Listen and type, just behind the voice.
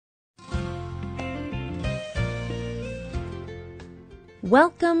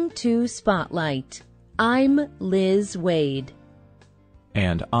Welcome to Spotlight. I'm Liz Wade.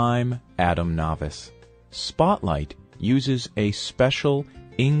 And I'm Adam Novice. Spotlight uses a special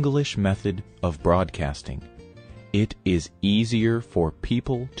English method of broadcasting. It is easier for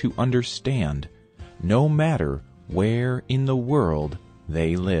people to understand, no matter where in the world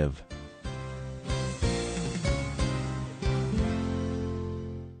they live.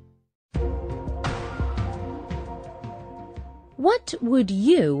 What would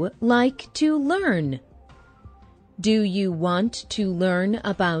you like to learn? Do you want to learn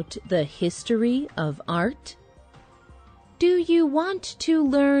about the history of art? Do you want to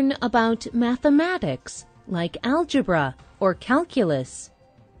learn about mathematics, like algebra or calculus?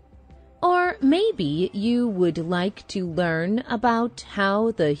 Or maybe you would like to learn about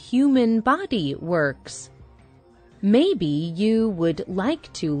how the human body works. Maybe you would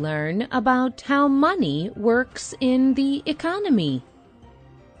like to learn about how money works in the economy.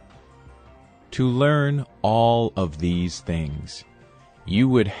 To learn all of these things, you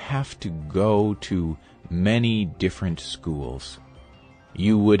would have to go to many different schools.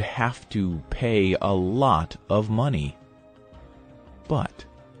 You would have to pay a lot of money. But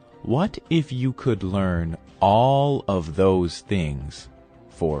what if you could learn all of those things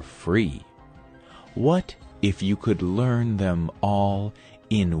for free? What if you could learn them all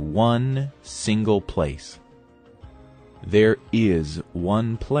in one single place? There is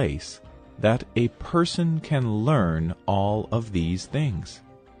one place that a person can learn all of these things,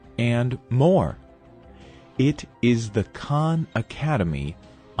 and more. It is the Khan Academy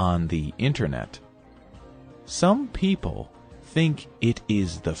on the Internet. Some people think it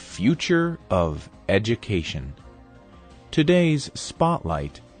is the future of education. Today's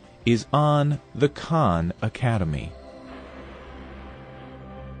Spotlight is on the Khan Academy.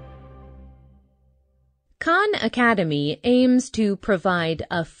 Khan Academy aims to provide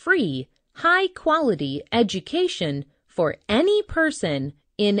a free, high-quality education for any person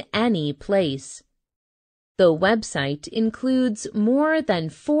in any place. The website includes more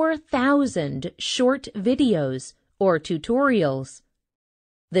than 4,000 short videos or tutorials.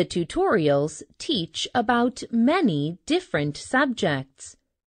 The tutorials teach about many different subjects.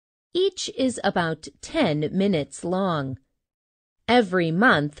 Each is about 10 minutes long. Every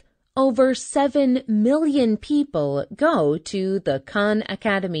month, over 7 million people go to the Khan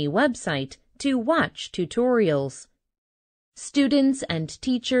Academy website to watch tutorials. Students and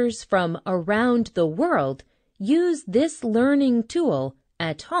teachers from around the world use this learning tool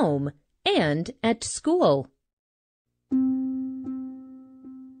at home and at school.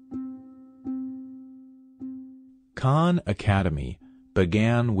 Khan Academy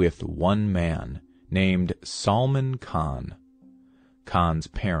began with one man named Salman Khan. Khan's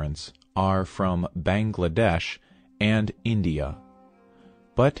parents are from Bangladesh and India,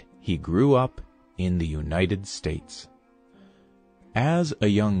 but he grew up in the United States. As a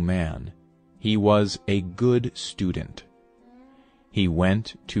young man, he was a good student. He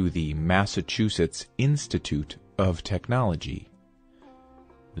went to the Massachusetts Institute of Technology.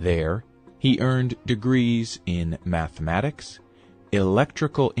 There, he earned degrees in mathematics,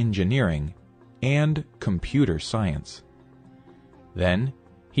 electrical engineering, and computer science. Then,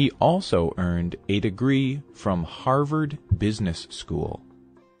 he also earned a degree from Harvard Business School.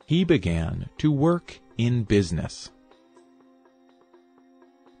 He began to work in business.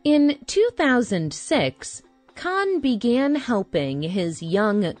 In 2006, Khan began helping his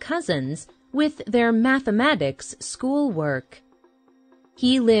young cousins with their mathematics schoolwork.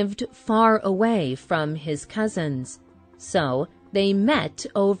 He lived far away from his cousins, so they met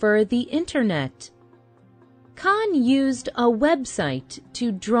over the Internet. Khan used a website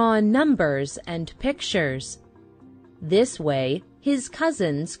to draw numbers and pictures. This way, his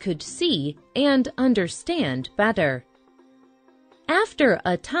cousins could see and understand better. After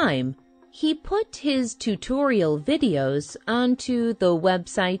a time, he put his tutorial videos onto the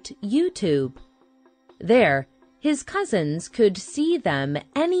website YouTube. There, his cousins could see them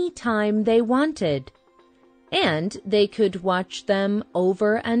any time they wanted, and they could watch them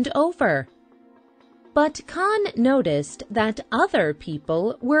over and over. But Khan noticed that other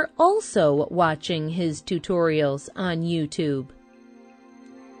people were also watching his tutorials on YouTube.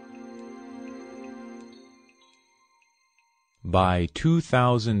 By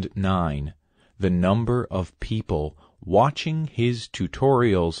 2009, the number of people watching his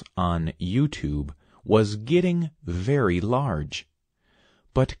tutorials on YouTube was getting very large.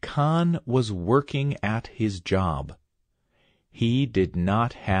 But Khan was working at his job. He did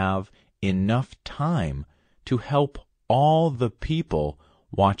not have enough time to help all the people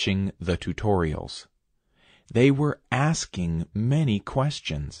watching the tutorials. they were asking many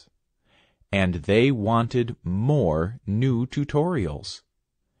questions, and they wanted more new tutorials.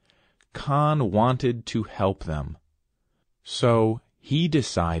 Khan wanted to help them, so he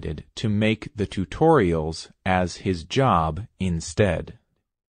decided to make the tutorials as his job instead.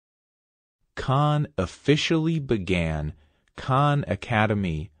 Khan officially began Khan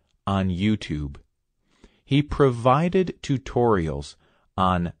Academy on YouTube. He provided tutorials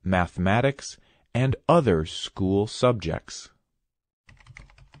on mathematics and other school subjects.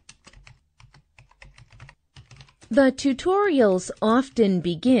 The tutorials often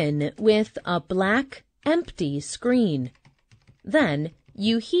begin with a black, empty screen. Then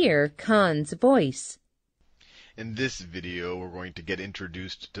you hear Khan's voice. In this video, we're going to get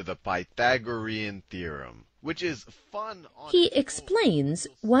introduced to the Pythagorean theorem, which is fun. He explains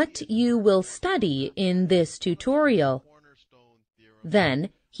what you will study in this tutorial. Then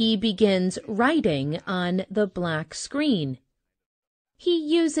he begins writing on the black screen. He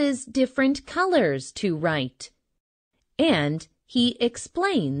uses different colors to write, and he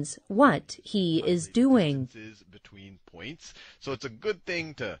explains what he is doing. Between points, so it's a good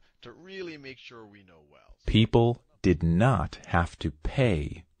thing to really make sure we know well. People did not have to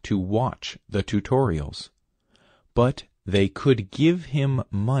pay to watch the tutorials, but they could give him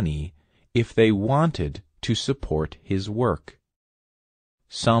money if they wanted to support his work.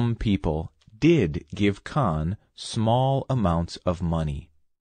 Some people did give Khan small amounts of money,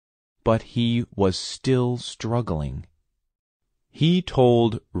 but he was still struggling. He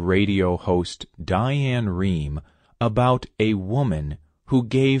told radio host Diane Rehm about a woman who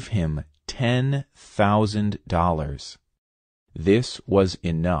gave him $10,000. This was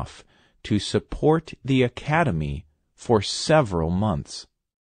enough to support the academy for several months.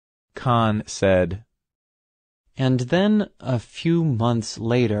 Khan said, "And then a few months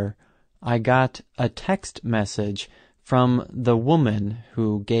later, I got a text message from the woman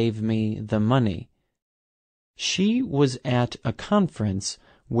who gave me the money. She was at a conference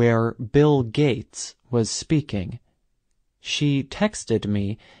where Bill Gates was speaking. She texted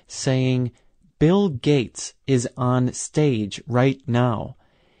me saying, 'Bill Gates is on stage right now.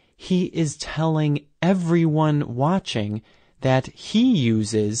 He is telling everyone watching that he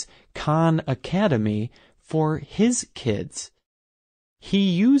uses Khan Academy for his kids.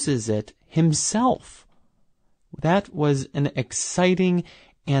 He uses it himself.' That was an exciting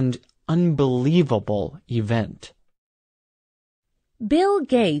and unbelievable event." Bill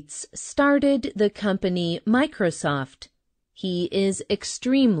Gates started the company Microsoft. He is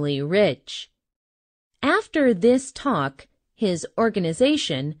extremely rich. After this talk, his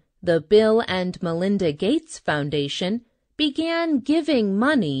organization, the Bill and Melinda Gates Foundation, began giving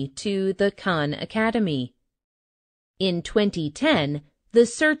money to the Khan Academy. In 2010, the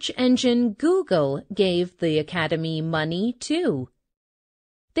search engine Google gave the Academy money too.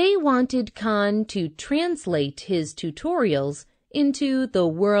 They wanted Khan to translate his tutorials into the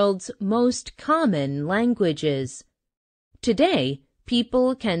world's most common languages. Today,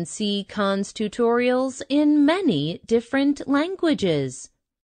 people can see Khan's tutorials in many different languages.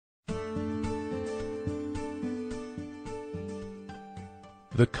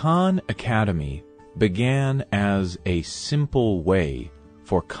 The Khan Academy began as a simple way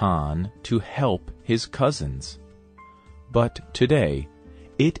for Khan to help his cousins. But today,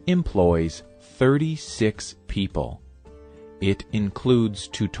 it employs 36 people. It includes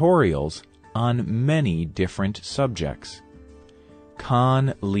tutorials on many different subjects.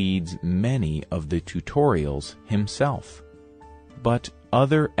 Khan leads many of the tutorials himself, but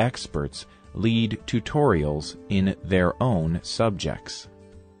other experts lead tutorials in their own subjects.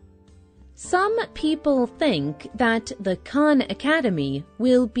 Some people think that the Khan Academy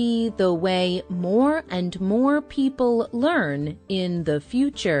will be the way more and more people learn in the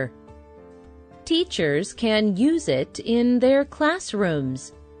future. Teachers can use it in their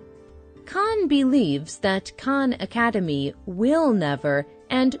classrooms. Khan believes that Khan Academy will never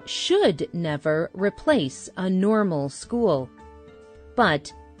and should never replace a normal school.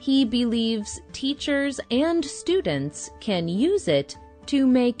 But he believes teachers and students can use it to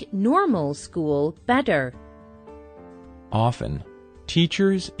make normal school better. Often,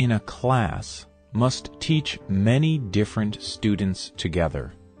 teachers in a class must teach many different students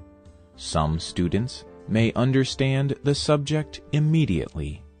together. Some students may understand the subject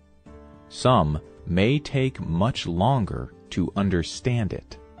immediately. Some may take much longer to understand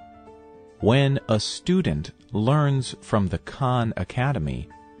it. When a student learns from the Khan Academy,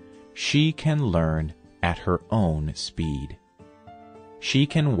 she can learn at her own speed. She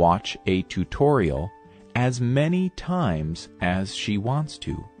can watch a tutorial as many times as she wants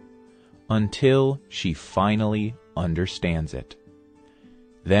to, until she finally understands it.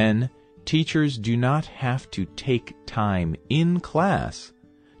 Then, teachers do not have to take time in class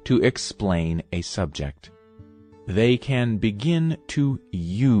to explain a subject. They can begin to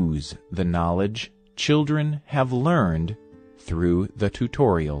use the knowledge children have learned through the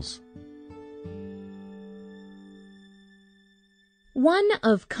tutorials. One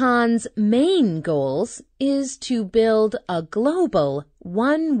of Khan's main goals is to build a global,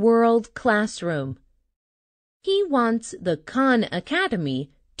 one-world classroom. He wants the Khan Academy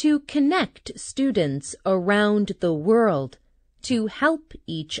to connect students around the world to help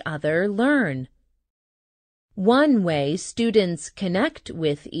each other learn. One way students connect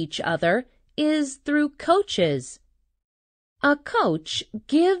with each other is through coaches. A coach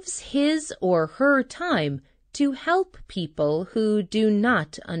gives his or her time to help people who do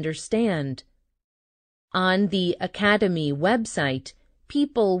not understand. On the Academy website,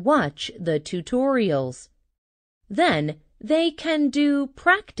 people watch the tutorials. Then they can do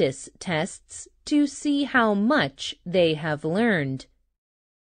practice tests to see how much they have learned.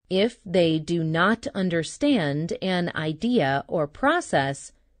 If they do not understand an idea or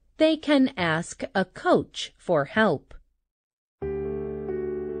process, they can ask a coach for help.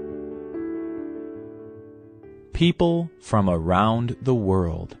 People from around the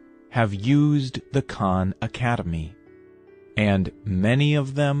world have used the Khan Academy, and many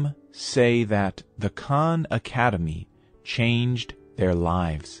of them say that the Khan Academy changed their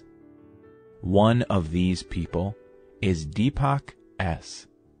lives. One of these people is Deepak S.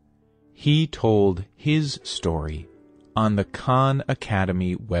 He told his story on the Khan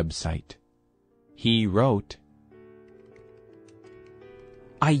Academy website. He wrote,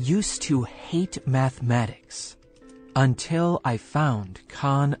 I used to hate mathematics until I found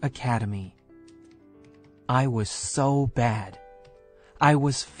Khan Academy. I was so bad. I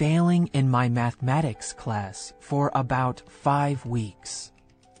was failing in my mathematics class for about 5 weeks.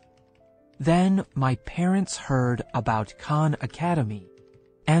 Then my parents heard about Khan Academy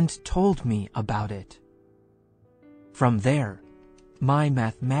and told me about it. From there, my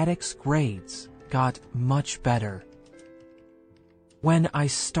mathematics grades got much better. When I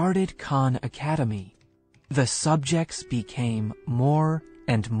started Khan Academy, the subjects became more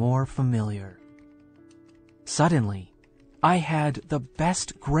and more familiar. Suddenly, I had the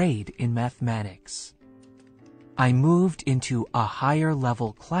best grade in mathematics. I moved into a higher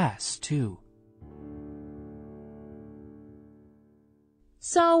level class, too.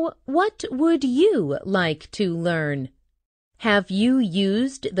 So, what would you like to learn? Have you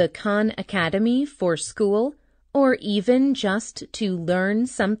used the Khan Academy for school, or even just to learn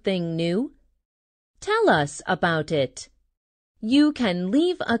something new? Tell us about it. You can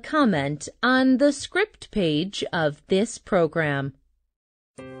leave a comment on the script page of this program.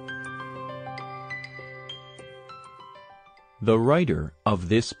 The writer of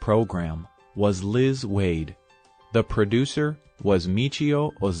this program was Liz Wade. The producer was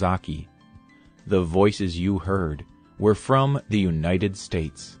Michio Ozaki. The voices you heard were from the United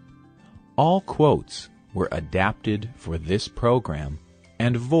States. All quotes were adapted for this program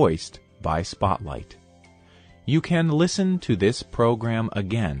and voiced by Spotlight. You can listen to this program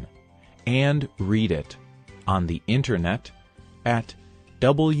again and read it on the internet at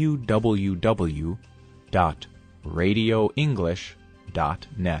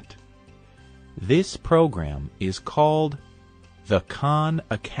www.radioenglish.net. This program is called The Khan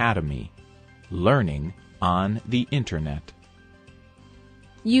Academy, Learning on the Internet.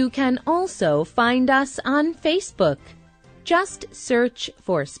 You can also find us on Facebook. Just search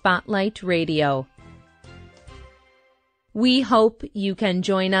for Spotlight Radio. We hope you can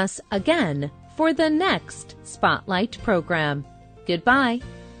join us again for the next Spotlight program. Goodbye.